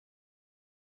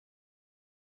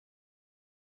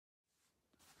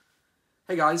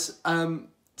Hey guys,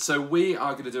 so we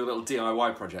are going to do a little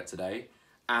DIY project today,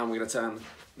 and we're going to turn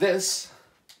this,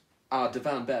 our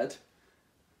divan bed,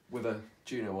 with a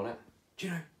Juno on it.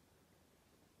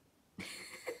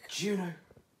 Juno.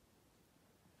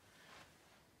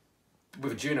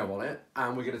 With a Juno on it,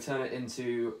 and we're going to turn it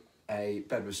into a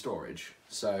bed with storage.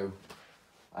 So,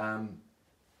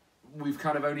 we've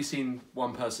kind of only seen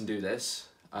one person do this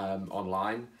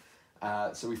online,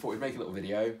 so we thought we'd make a little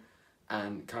video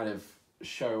and kind of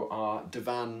show our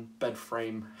divan bed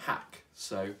frame hack.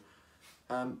 So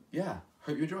yeah,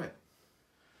 hope you enjoy it.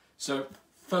 So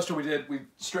first job we did, we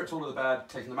stripped all of the bed,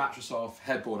 taken the mattress off,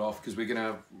 headboard off, because we're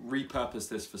gonna repurpose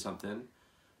this for something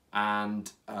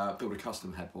and build a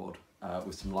custom headboard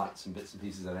with some lights and bits and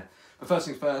pieces in it. But first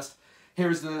things first,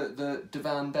 here is the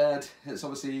divan bed. It's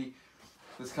obviously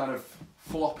this kind of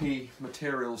floppy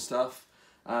material stuff.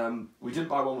 We didn't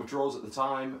buy one with drawers at the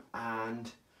time, and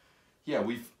yeah,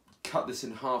 we've cut this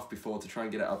in half before to try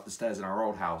and get it up the stairs in our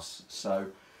old house, so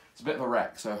it's a bit of a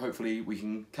wreck. So hopefully we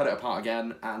can cut it apart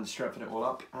again and strengthen it all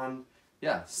up, and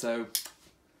yeah, so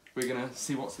we're gonna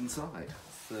see what's inside.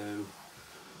 So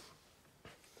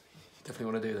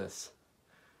definitely want to do this.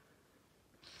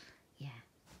 Yeah.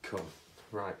 Cool.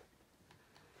 Right.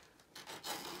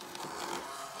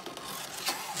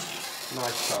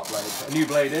 Nice sharp blade. A new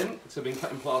blade in, so I've been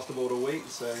cutting plasterboard all week,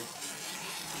 so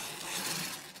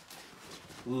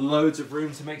loads of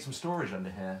room to make some storage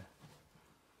under here.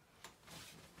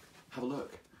 Have a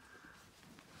look.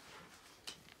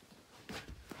 So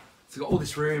we've got all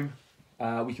this room.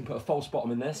 We can put a false bottom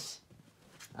in this,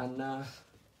 and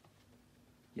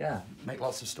yeah, make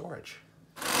lots of storage.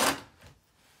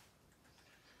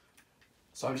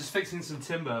 So I'm just fixing some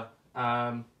timber,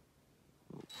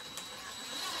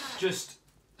 just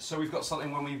so we've got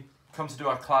something when we come to do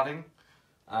our cladding.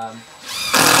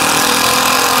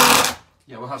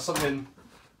 Yeah, we'll have something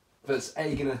that's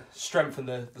going to strengthen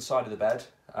the side of the bed.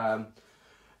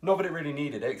 Not that it really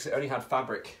needed it, because it only had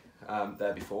fabric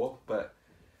there before, but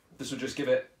this will just give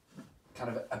it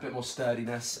kind of a bit more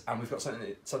sturdiness, and we've got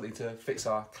something to fix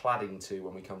our cladding to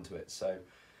when we come to it. So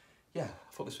yeah,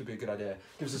 I thought this would be a good idea.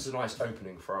 Gives us a nice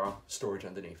opening for our storage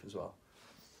underneath as well.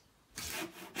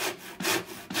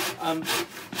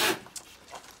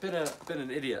 Been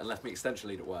an idiot and left my extension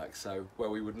lead at work, so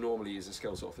where we would normally use a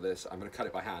skill saw for this, I'm going to cut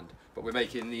it by hand. But we're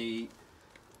making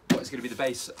what's going to be the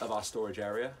base of our storage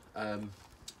area.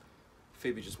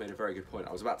 Phoebe just made a very good point.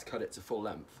 I was about to cut it to full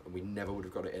length, and we never would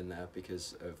have got it in there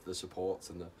because of the supports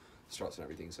and the struts and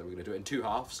everything. So we're going to do it in 2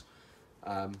 halves.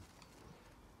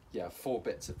 Yeah, 4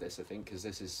 bits of this, I think, because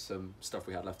this is some stuff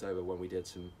we had left over when we did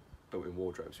some built-in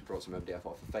wardrobes. We brought some MDF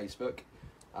off of Facebook.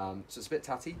 So it's a bit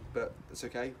tatty, but it's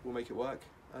okay. We'll make it work.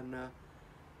 And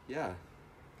yeah,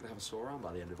 gonna have a saw around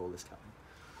by the end of all this cutting.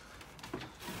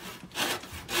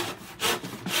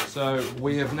 So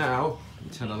we have now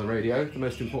turned on the radio, the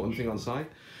most important thing on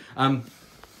site. On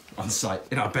site,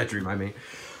 in our bedroom, I mean.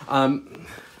 I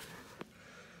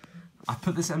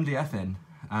put this MDF in.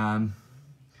 I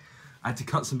had to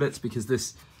cut some bits because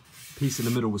this piece in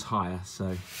the middle was higher,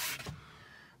 so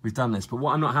we've done this. But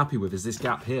what I'm not happy with is this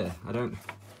gap here. I don't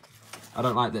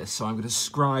like this, so I'm going to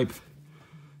scribe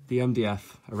the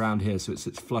MDF around here so it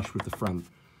sits flush with the front.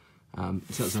 So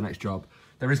that's the next job.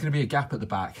 There is going to be a gap at the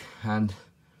back, and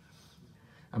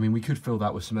I mean, we could fill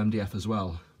that with some MDF as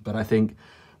well, but I think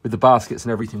with the baskets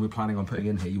and everything we're planning on putting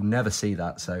in here, you'll never see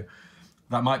that, so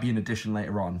that might be an addition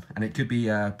later on. And it could be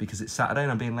because it's Saturday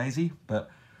and I'm being lazy, but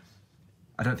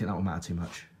I don't think that will matter too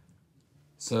much.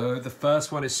 So the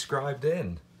first one is scribed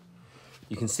in.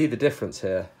 You can see the difference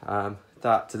here,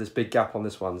 that to this big gap on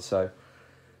this one. So I'm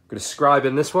going to scribe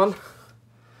in this one,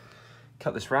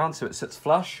 cut this round so it sits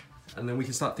flush, and then we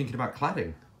can start thinking about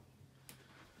cladding.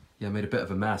 Yeah, made a bit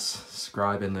of a mess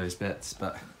scribing those bits,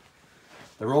 but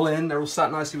they're all in, they're all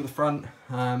sat nicely with the front.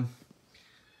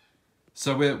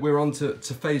 So we're on to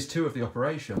phase 2 of the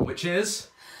operation, which is...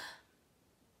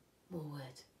 More wood.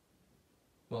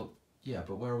 Well, yeah,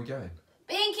 but where are we going?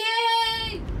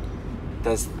 B&Q!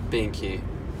 There's B&Q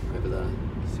over there.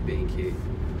 It's B&Q.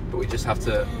 But we just have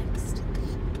to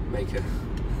make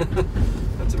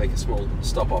a small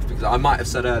stop off, because I might have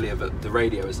said earlier that the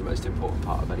radio is the most important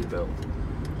part of any build.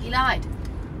 He lied.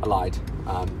 I lied.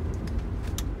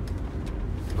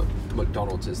 But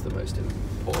McDonald's is the most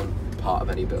important part of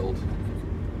any build.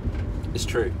 It's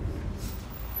true.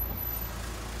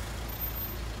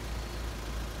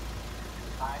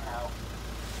 I know.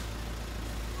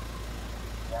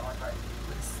 Yeah, that's right.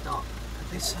 Stop.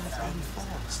 They served them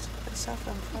first. They served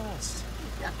them first.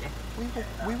 Okay.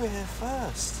 We were here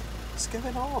first. What's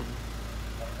going on?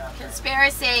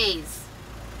 Conspiracies.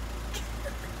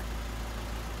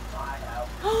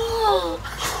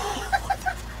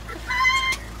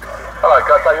 Hello,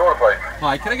 can I take your order, please?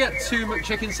 Hi, can I get 2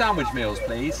 McChicken sandwich meals,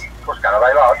 please? What's going on? Are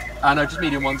they large? No, just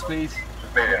medium ones, please.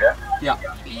 Just medium, yeah? Yeah.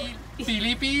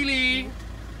 Peely peely.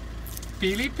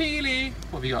 Peely peely.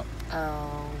 What have you got?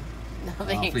 Oh,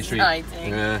 nothing Oh, please treat. exciting.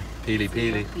 Yeah, peely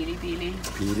peely. Peely peely.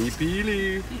 Peely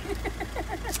peely.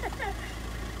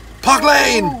 Park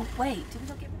Lane! Oh, wait, did we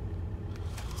not get...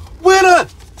 Winner!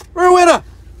 We're a winner!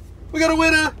 We got a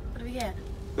winner! What do we get?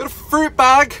 We got a fruit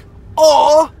bag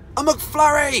or a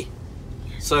McFlurry!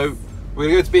 So, we're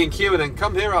going to go to B&Q and then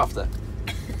come here after.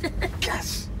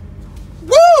 Yes!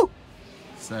 Woo!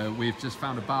 So, we've just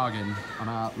found a bargain on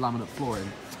our laminate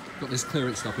flooring. Got this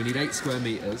clearance stock. We need 8 square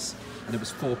metres and there was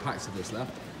 4 packs of this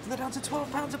left. And they're down to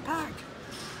 £12 a pack.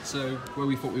 So, where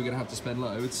we thought we were going to have to spend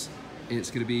loads, it's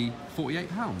going to be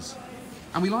 £48.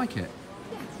 And we like it.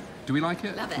 Yes. Do we like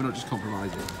it? Love it. We're not just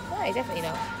compromising. No, definitely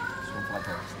not. Just one like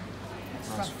That's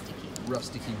nice rusticky.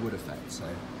 rusticky wood effect, so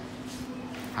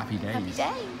happy days. Happy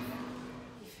day.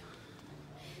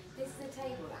 This is a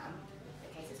table lamp.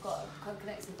 Okay, so it's got a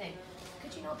connecting thing.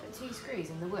 Could you not put 2 screws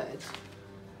in the wood?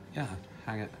 Yeah,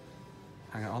 hang it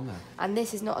on there. And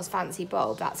this is not a fancy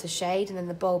bulb, that's a shade, and then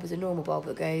the bulb is a normal bulb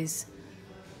that goes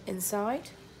inside.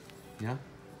 Yeah.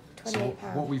 £28. So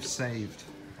what we've saved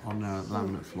on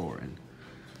laminate flooring,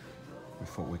 we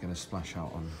thought we were going to splash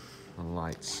out on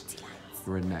lights.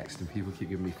 We're in next, and people keep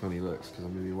giving me funny looks because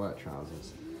I'm in my work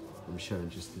trousers. I'm showing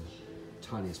just the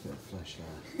tiniest bit of flesh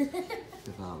there.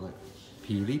 Without like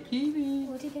peely peely.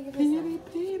 What do you think of this Peely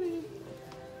peely.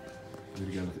 I'm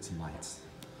gonna go look at some lights.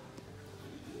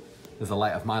 There's the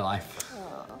light of my life.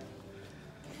 Aww.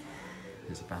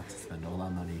 Who's about to spend all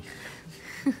our money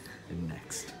in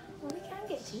next. Well, we can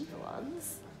get cheaper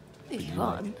ones. You If you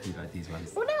like want. these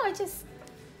ones. Well, no, I just...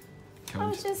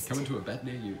 Come into a bed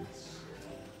near you.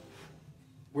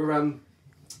 We're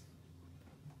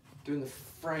doing the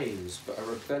frames, but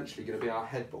are eventually going to be our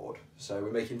headboard. So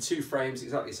we're making 2 frames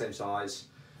exactly the same size.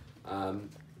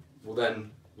 We'll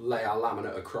then lay our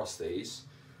laminate across these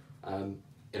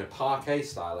in a parquet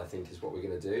style, I think is what we're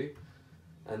going to do.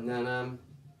 And then,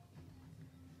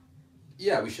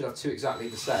 yeah, we should have 2 exactly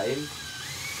the same.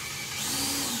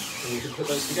 And we can put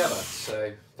those together.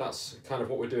 So that's kind of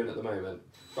what we're doing at the moment.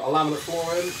 Got a laminate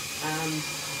flooring and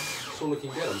it's all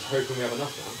looking good. I'm just hoping we have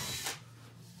enough now.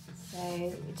 So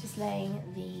we're just laying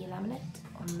the laminate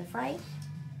on the frame.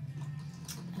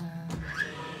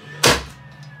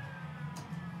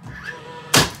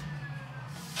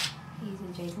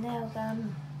 Using Jay's nail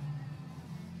gun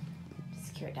to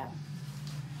secure it down.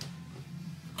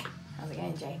 How's it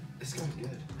going, Jay? It's going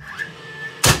good.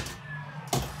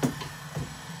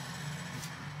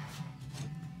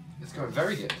 It's going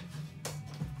very good.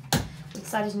 We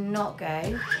decided to not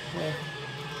go with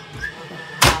the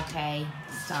parquet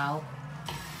style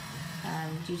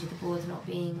due to the boards not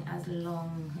being as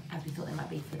long as we thought they might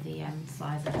be for the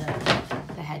size of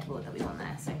the headboard that we want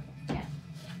there. So yeah,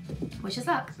 wish us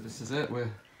luck. So this is it. We're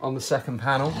on the second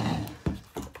panel,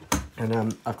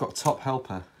 and I've got top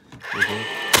helper with me,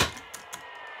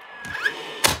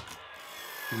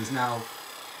 who is now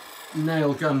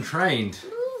nail gun trained.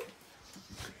 Ooh.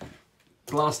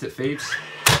 Blast it, Phoebes.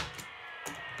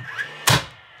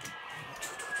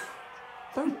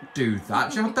 Don't do that.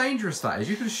 Do you know how dangerous that is?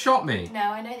 You could have shot me. No,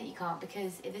 I know that you can't,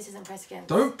 because if this isn't pressed against...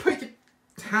 Don't put your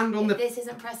hand on if the... this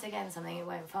isn't pressed against something, it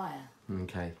won't fire.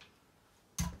 Okay.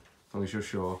 As long as you're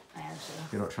sure. I am sure.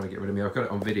 You're not trying to get rid of me. I've got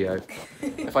it on video.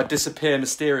 If I disappear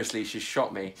mysteriously, she's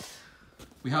shot me.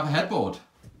 We have a headboard.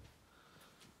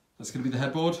 That's going to be the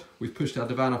headboard. We've pushed our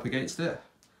divan up against it.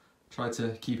 Tried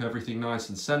to keep everything nice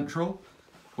and central.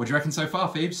 What do you reckon so far,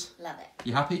 Phoebes? Love it.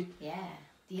 You happy? Yeah.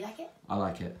 Do you like it? I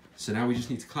like it. So now we just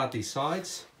need to clad these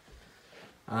sides.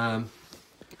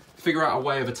 Figure out a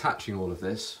way of attaching all of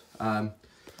this.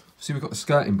 See, we've got the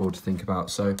skirting board to think about.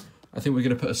 So I think we're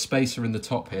going to put a spacer in the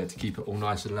top here to keep it all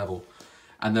nice and level.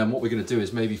 And then what we're going to do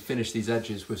is maybe finish these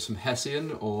edges with some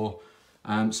Hessian or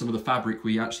some of the fabric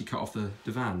we actually cut off the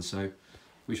divan. So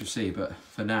we shall see. But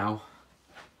for now,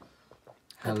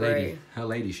 her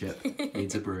ladyship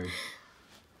needs a brew.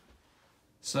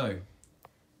 So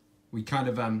we kind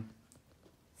of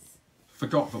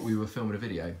forgot that we were filming a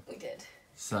video. We did.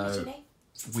 So What's your name?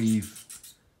 we've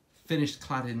finished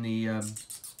cladding the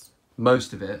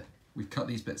most of it. We've cut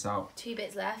these bits out. 2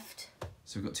 bits left.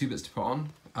 So we've got 2 bits to put on.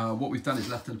 What we've done is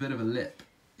left a bit of a lip,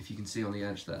 if you can see on the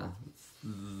edge there,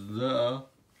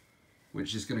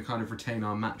 which is going to kind of retain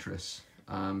our mattress,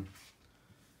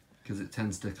 because it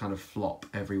tends to kind of flop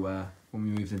everywhere. When we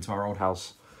moved into our old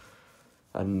house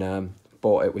and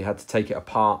bought it, we had to take it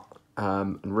apart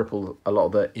and rip a lot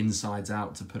of the insides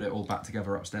out to put it all back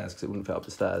together upstairs because it wouldn't fit up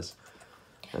the stairs.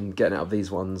 And getting out of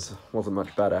these ones wasn't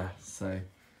much better. So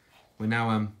we're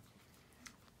now,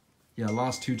 yeah,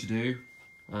 last 2 to do.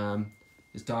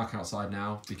 It's dark outside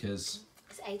now because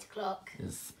It's 8 o'clock.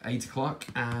 It's 8 o'clock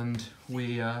and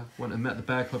we went and met the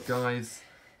Bear Club guys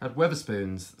at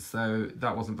Weatherspoons. So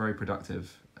that wasn't very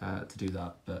productive to do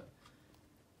that, but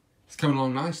it's coming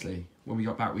along nicely. When we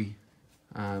got back, we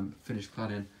finished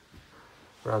cladding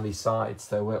around these sides,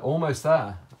 so we're almost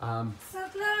there. So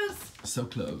close. So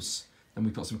close. And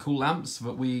we've got some cool lamps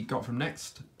that we got from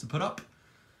Next to put up,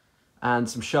 and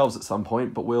some shelves at some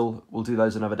point, but we'll do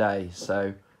those another day.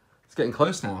 So it's getting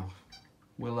close now.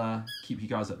 We'll keep you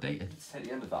guys updated. Let's take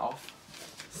the end of that off.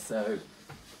 So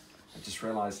I just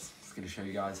realised I was going to show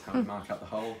you guys how to mark out the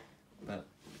hole, but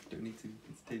don't need to.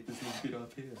 Let's take this little bit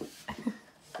off here.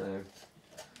 So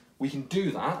we can do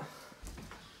that,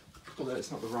 although it's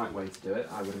not the right way to do it,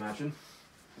 I would imagine.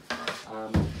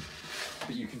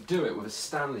 But you can do it with a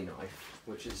Stanley knife,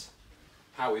 which is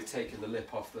how we've taken the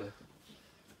lip off the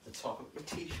top of my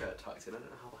t-shirt tucked in. I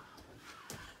don't know how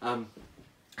that happened.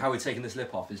 How we're taking this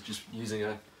lip off is just using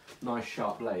a nice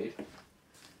sharp blade,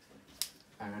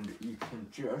 and you can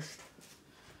just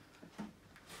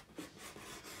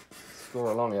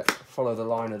score along it, follow the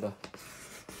line of the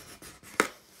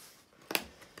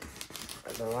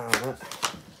line.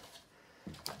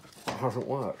 It hasn't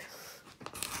worked.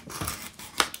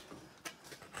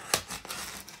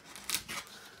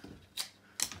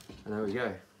 And there we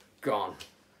go, gone.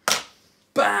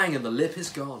 Bang, and the lip is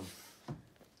gone.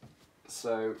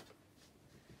 So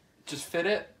just fit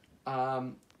it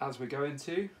as we're going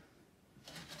to,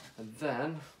 and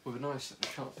then with a nice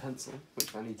sharp pencil,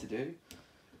 which I need to do,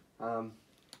 we're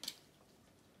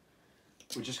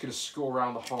just going to score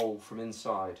around the hole from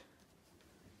inside.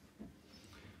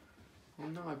 Oh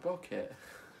no, I broke it.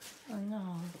 Oh no.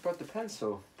 I broke the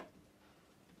pencil.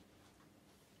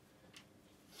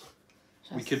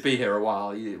 We could be here a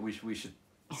while. We should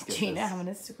skip Do you know this. having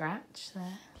a scratch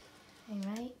there? Hey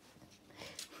mate.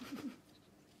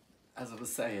 As I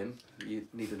was saying, you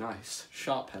need a nice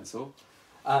sharp pencil.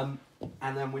 And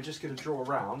then we're just going to draw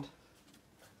around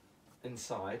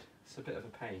inside. It's a bit of a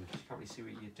pain because you can't really see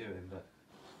what you're doing, but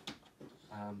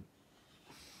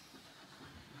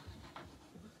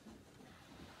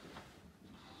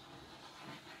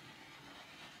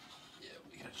yeah,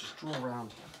 we're going to just draw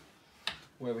around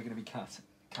where we're going to be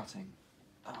cutting.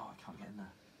 Oh, I can't get in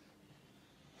there.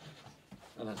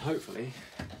 And then hopefully,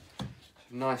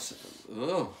 nice.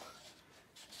 Oh,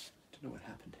 don't know what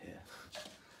happened here.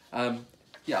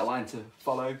 Yeah, a line to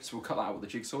follow, so we'll cut that out with the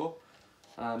jigsaw.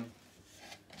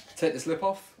 Take this lip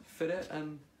off, fit it,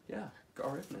 and yeah, got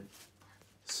our opening.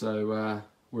 So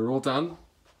we're all done.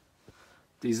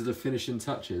 These are the finishing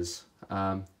touches.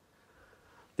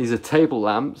 These are table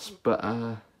lamps, but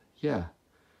yeah,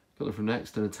 got them from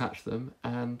Next and attached them,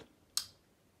 and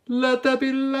let there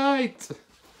be light.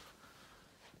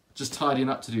 Just tidying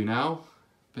up to do now,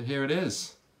 but here it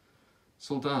is.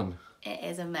 It's all done. It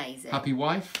is amazing. Happy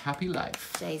wife, happy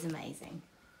life. Jay's amazing.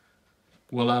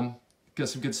 We'll get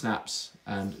some good snaps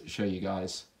and show you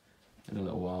guys in a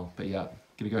little while. But yeah,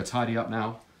 gonna go tidy up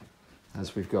now,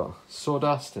 as we've got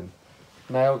sawdust and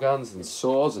nail guns and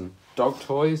saws and dog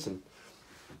toys and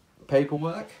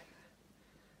paperwork.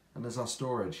 And there's our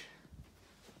storage.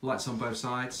 Lights on both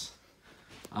sides.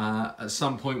 At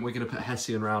some point we're gonna put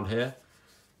Hessian around here.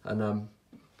 And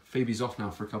Phoebe's off now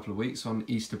for a couple of weeks on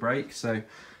Easter break, so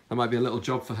that might be a little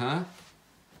job for her.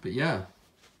 But yeah,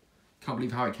 can't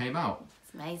believe how it came out.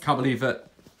 It's amazing. Can't believe that,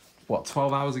 what,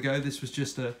 12 hours ago this was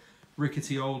just a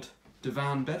rickety old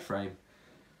divan bed frame.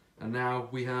 And now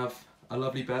we have a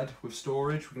lovely bed with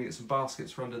storage. We're gonna get some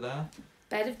baskets for under there.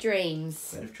 Bed of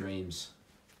dreams. Bed of dreams.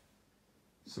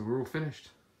 So we're all finished.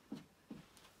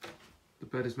 The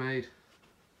bed is made.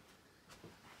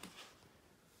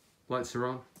 Lights are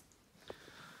on.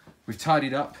 We've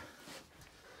tidied up.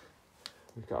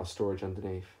 We've got our storage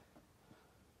underneath.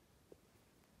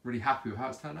 Really happy with how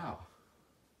it's turned out.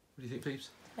 What do you think, peeps?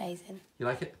 Amazing. You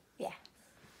like it? Yeah.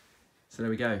 So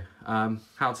there we go.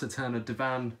 How to turn a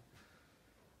divan,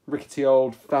 rickety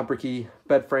old fabricy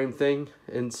bed frame thing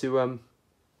into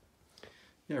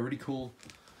yeah, a really cool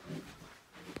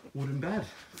wooden bed.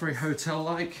 Very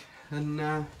hotel-like, and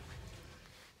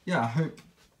yeah, I hope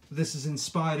this has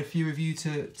inspired a few of you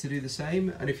to do the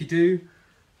same. And if you do,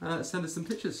 send us some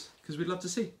pictures because we'd love to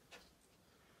see.